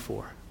designed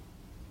for.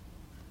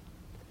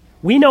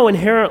 We know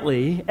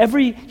inherently,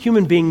 every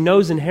human being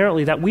knows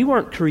inherently that we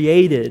weren't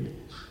created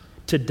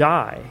to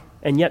die,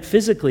 and yet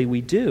physically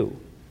we do.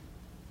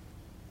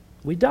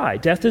 We die.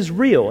 Death is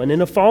real, and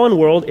in a fallen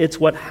world, it's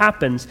what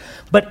happens.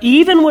 But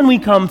even when we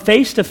come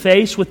face to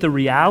face with the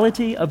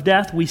reality of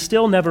death, we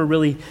still never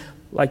really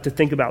like to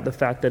think about the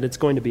fact that it's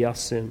going to be us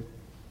soon.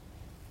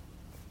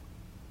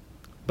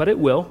 But it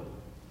will.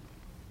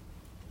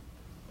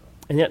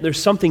 And yet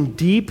there's something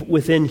deep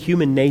within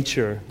human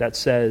nature that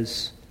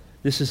says,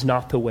 this is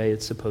not the way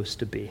it's supposed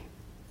to be.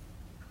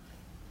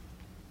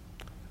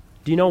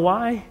 Do you know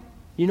why?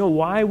 You know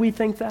why we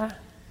think that?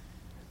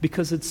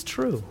 Because it's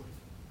true.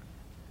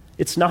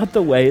 It's not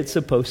the way it's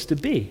supposed to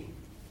be.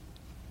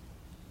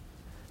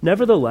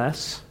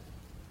 Nevertheless,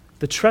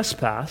 the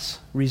trespass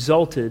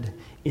resulted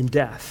in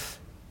death.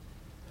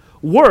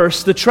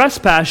 Worse, the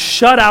trespass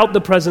shut out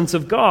the presence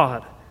of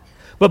God.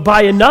 But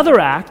by another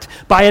act,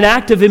 by an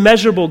act of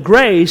immeasurable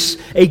grace,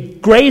 a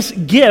grace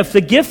gift,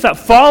 the gift that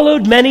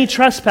followed many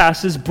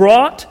trespasses,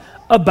 brought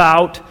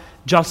about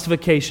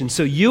justification.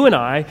 So you and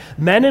I,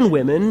 men and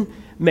women,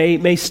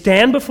 may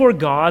stand before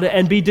God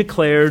and be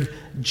declared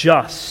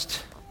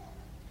just,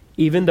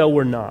 even though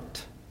we're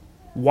not.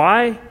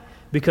 Why?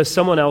 Because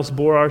someone else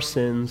bore our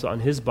sins on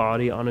his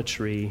body on a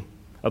tree,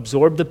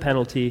 absorbed the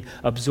penalty,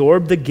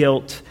 absorbed the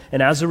guilt,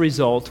 and as a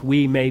result,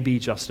 we may be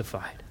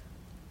justified.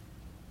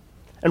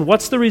 And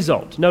what's the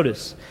result?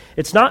 Notice,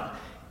 it's not,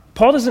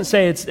 Paul doesn't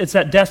say it's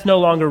that death no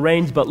longer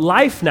reigns, but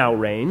life now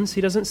reigns.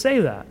 He doesn't say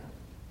that.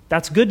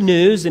 That's good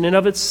news in and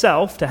of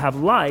itself to have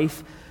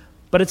life,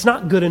 but it's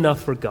not good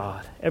enough for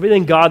God.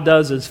 Everything God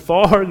does is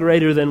far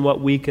greater than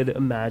what we could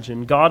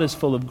imagine. God is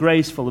full of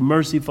grace, full of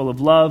mercy, full of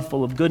love,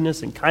 full of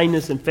goodness and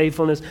kindness and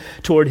faithfulness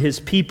toward his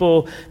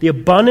people. The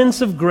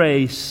abundance of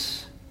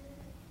grace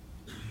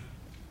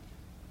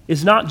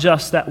is not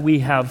just that we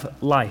have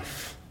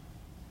life.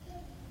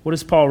 What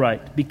does Paul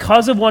write?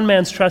 Because of one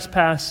man's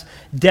trespass,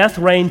 death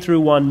reigned through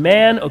one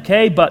man,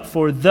 okay, but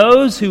for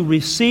those who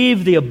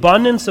receive the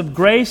abundance of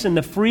grace and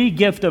the free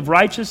gift of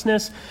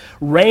righteousness,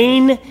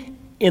 reign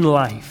in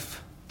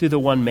life through the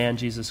one man,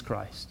 Jesus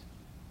Christ.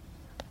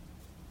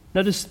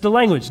 Notice the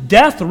language.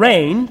 Death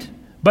reigned,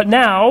 but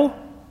now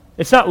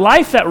it's not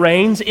life that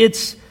reigns,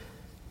 it's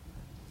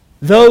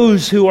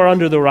those who are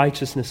under the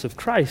righteousness of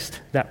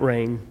Christ that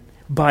reign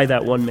by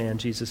that one man,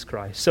 Jesus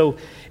Christ. So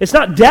it's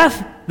not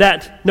death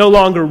that no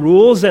longer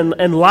rules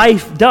and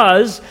life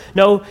does.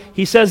 No,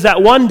 he says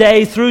that one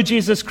day through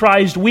Jesus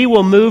Christ we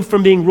will move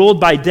from being ruled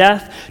by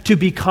death to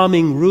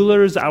becoming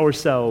rulers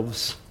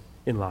ourselves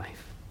in life.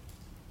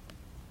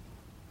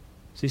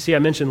 So you see, I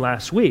mentioned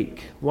last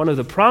week, one of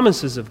the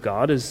promises of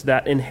God is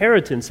that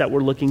inheritance that we're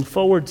looking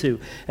forward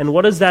to. And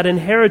what is that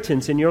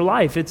inheritance in your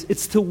life?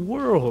 It's the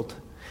world.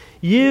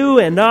 You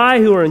and I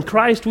who are in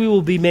Christ, we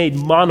will be made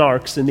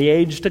monarchs in the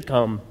age to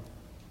come.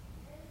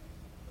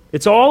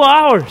 It's all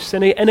ours.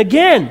 And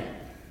again,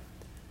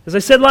 as I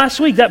said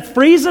last week, that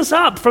frees us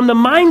up from the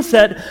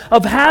mindset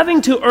of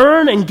having to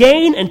earn and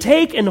gain and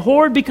take and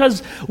hoard,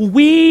 because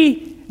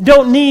we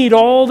don't need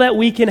all that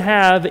we can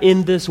have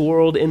in this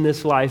world, in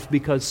this life,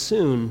 because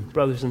soon,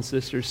 brothers and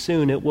sisters,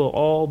 soon it will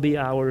all be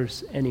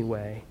ours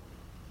anyway.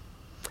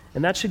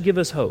 And that should give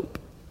us hope.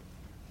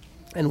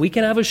 And we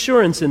can have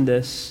assurance in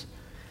this,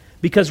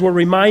 because we're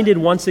reminded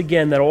once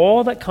again that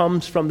all that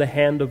comes from the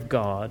hand of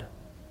God.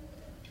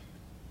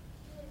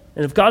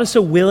 And if God is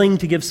so willing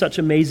to give such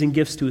amazing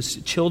gifts to his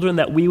children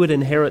that we would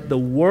inherit the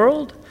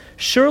world,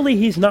 surely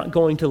he's not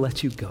going to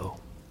let you go.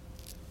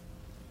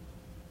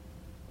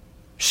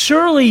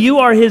 Surely you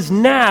are his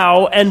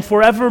now and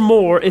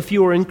forevermore if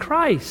you are in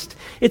Christ.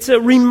 It's a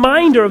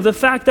reminder of the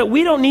fact that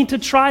we don't need to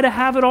try to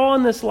have it all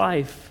in this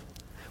life.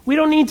 We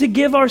don't need to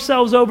give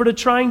ourselves over to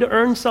trying to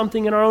earn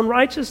something in our own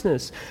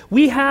righteousness.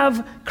 We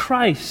have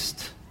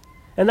Christ,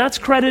 and that's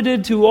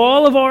credited to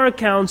all of our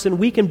accounts, and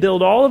we can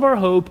build all of our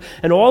hope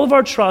and all of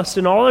our trust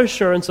and all our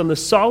assurance on the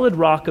solid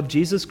rock of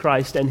Jesus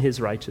Christ and his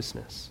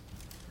righteousness.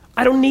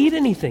 I don't need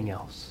anything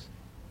else.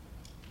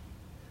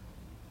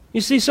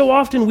 You see, so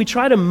often we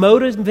try to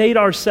motivate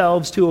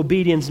ourselves to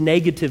obedience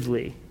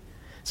negatively.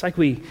 It's like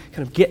we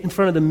kind of get in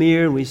front of the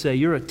mirror and we say,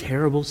 "You're a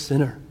terrible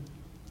sinner.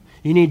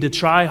 You need to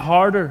try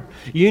harder.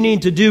 You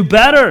need to do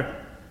better.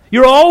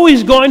 You're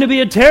always going to be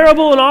a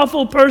terrible and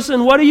awful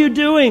person. What are you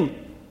doing?"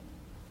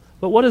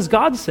 But what does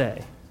God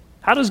say?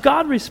 How does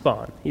God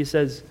respond? He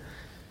says,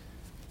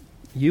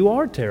 "You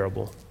are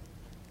terrible.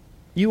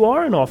 You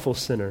are an awful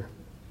sinner.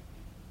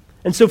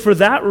 And so for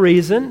that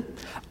reason,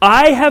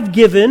 I have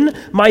given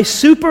my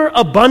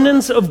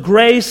superabundance of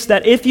grace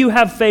that if you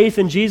have faith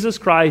in Jesus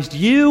Christ,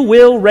 you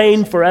will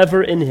reign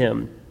forever in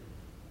him."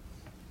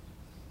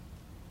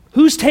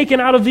 Who's taken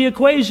out of the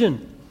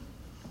equation?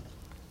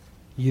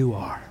 You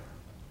are.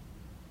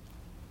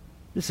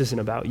 This isn't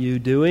about you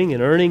doing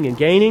and earning and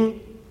gaining.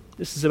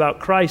 This is about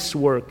Christ's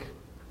work.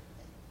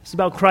 It's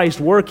about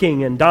Christ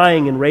working and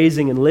dying and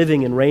raising and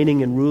living and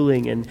reigning and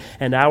ruling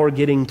and our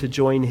getting to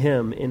join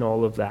him in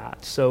all of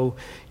that. So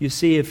you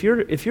see, if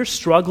you're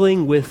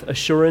struggling with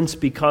assurance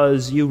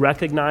because you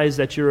recognize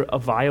that you're a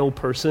vile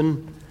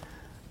person,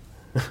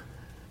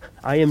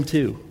 I am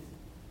too.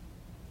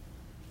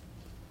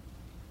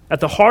 At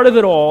the heart of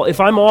it all,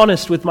 if I'm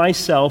honest with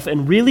myself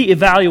and really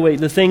evaluate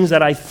the things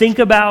that I think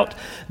about,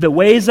 the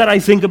ways that I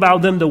think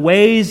about them, the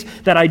ways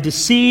that I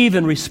deceive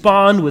and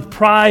respond with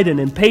pride and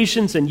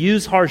impatience and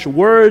use harsh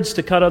words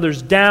to cut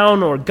others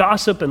down or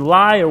gossip and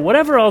lie or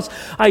whatever else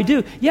I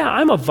do, yeah,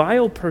 I'm a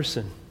vile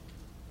person.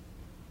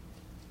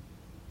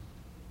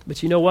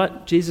 But you know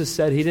what? Jesus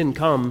said he didn't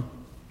come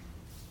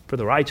for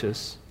the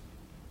righteous.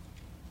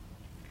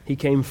 He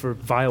came for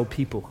vile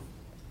people.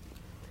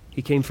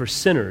 He came for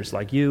sinners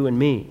like you and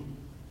me.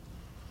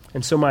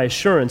 And so my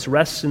assurance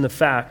rests in the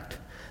fact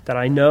that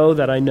I know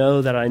that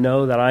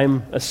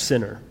I'm a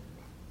sinner.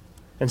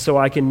 And so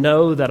I can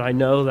know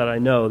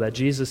that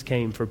Jesus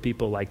came for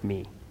people like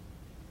me.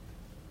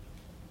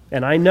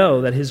 And I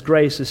know that his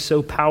grace is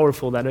so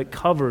powerful that it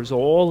covers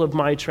all of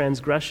my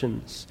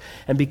transgressions.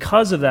 And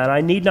because of that,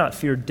 I need not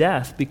fear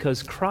death,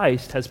 because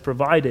Christ has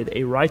provided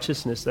a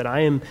righteousness that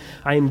I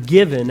am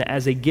given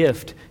as a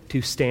gift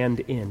to stand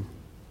in.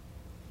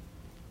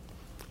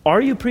 Are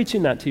you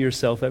preaching that to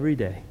yourself every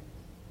day?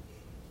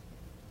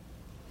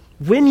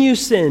 When you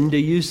sin, do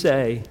you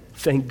say,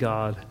 "Thank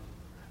God,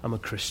 I'm a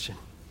Christian"?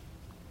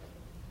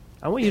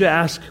 I want you to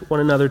ask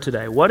one another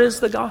today, what is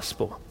the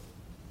gospel?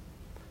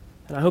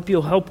 And I hope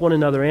you'll help one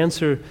another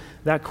answer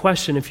that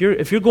question. If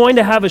you're going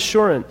to have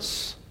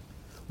assurance,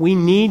 we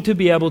need to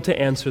be able to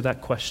answer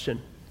that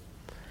question.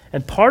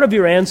 And part of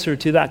your answer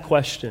to that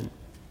question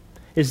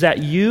is that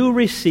you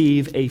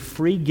receive a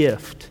free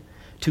gift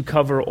to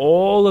cover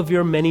all of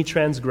your many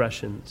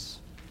transgressions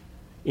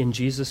in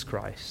Jesus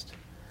Christ.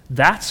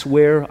 That's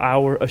where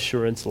our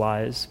assurance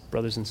lies,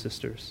 brothers and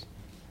sisters,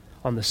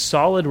 on the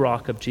solid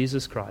rock of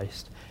Jesus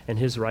Christ and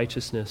his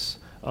righteousness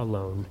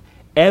alone.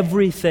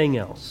 Everything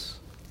else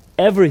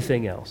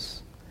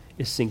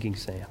is sinking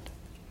sand.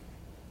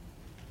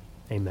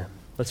 Amen.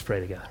 Let's pray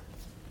together.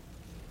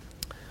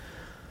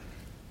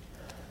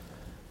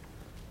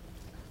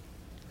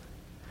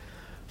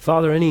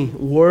 Father, any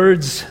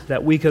words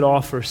that we could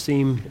offer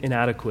seem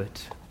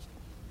inadequate.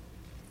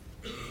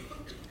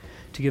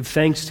 To give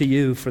thanks to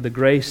you for the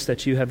grace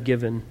that you have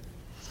given,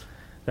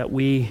 that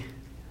we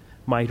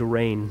might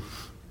reign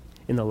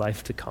in the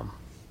life to come.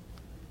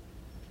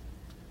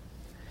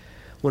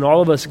 When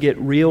all of us get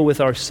real with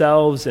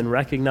ourselves and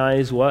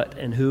recognize what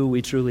and who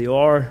we truly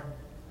are,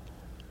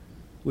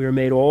 we are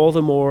made all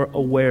the more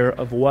aware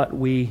of what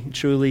we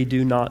truly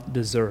do not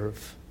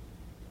deserve.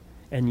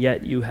 And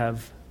yet you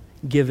have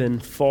given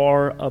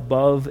far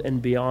above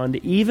and beyond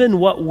even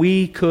what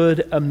we could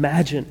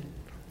imagine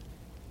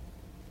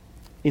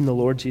in the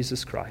Lord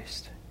Jesus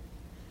Christ.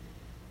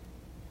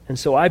 And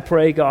so I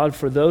pray, God,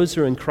 for those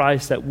who are in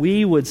Christ, that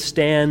we would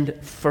stand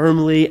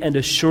firmly and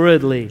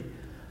assuredly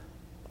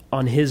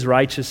on his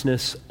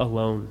righteousness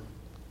alone.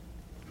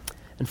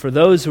 And for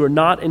those who are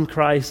not in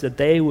Christ, that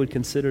they would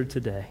consider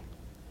today,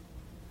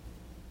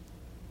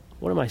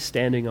 what am I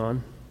standing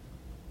on?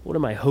 What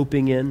am I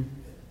hoping in?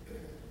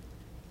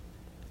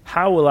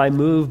 How will I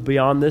move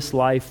beyond this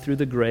life through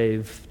the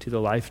grave to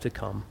the life to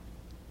come?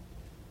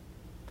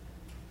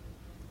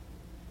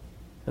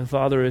 And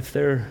Father, if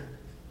they're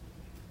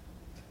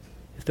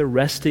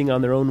resting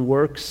on their own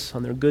works,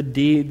 on their good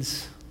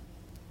deeds,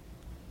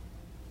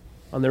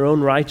 on their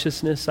own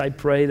righteousness, I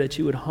pray that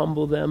you would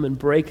humble them and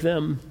break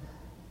them,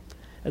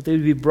 that they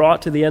would be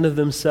brought to the end of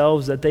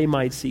themselves, that they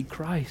might see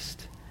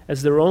Christ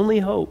as their only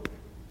hope,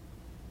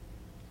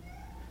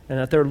 and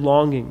that their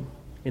longing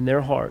in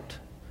their heart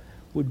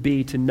would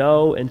be to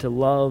know and to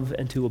love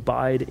and to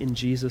abide in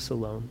Jesus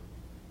alone.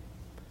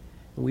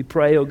 And we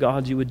pray, oh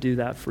God, you would do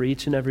that for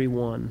each and every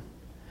one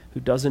who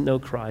doesn't know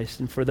Christ,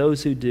 and for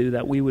those who do,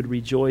 that we would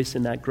rejoice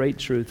in that great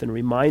truth and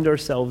remind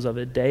ourselves of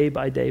it day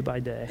by day by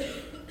day,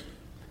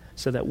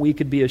 so that we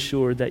could be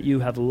assured that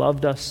you have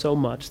loved us so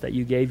much that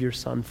you gave your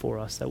Son for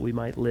us, that we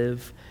might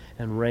live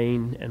and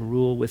reign and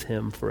rule with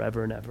him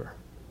forever and ever.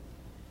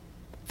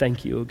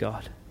 Thank you, O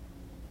God.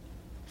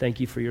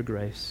 Thank you for your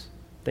grace.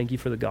 Thank you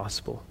for the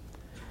gospel.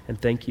 And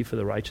thank you for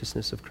the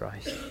righteousness of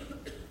Christ.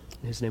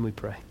 In his name we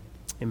pray.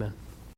 Amen.